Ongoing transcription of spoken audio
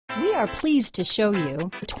We are pleased to show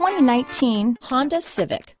you the 2019 Honda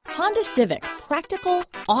Civic. Honda Civic, practical,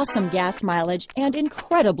 awesome gas mileage, and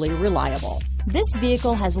incredibly reliable. This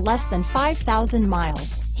vehicle has less than 5,000 miles.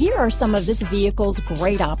 Here are some of this vehicle's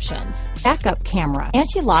great options: backup camera,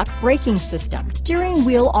 anti-lock braking system, steering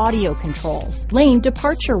wheel audio controls, lane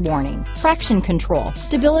departure warning, traction control,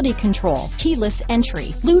 stability control, keyless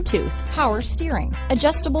entry, Bluetooth, power steering,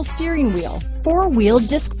 adjustable steering wheel, four-wheel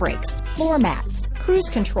disc brakes, floor mats, cruise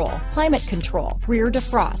control, climate control, rear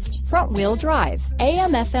defrost, front wheel drive,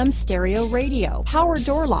 AM/FM stereo radio, power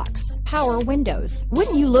door locks, power windows.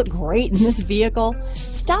 Wouldn't you look great in this vehicle?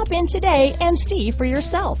 Stop in today and see for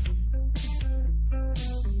yourself.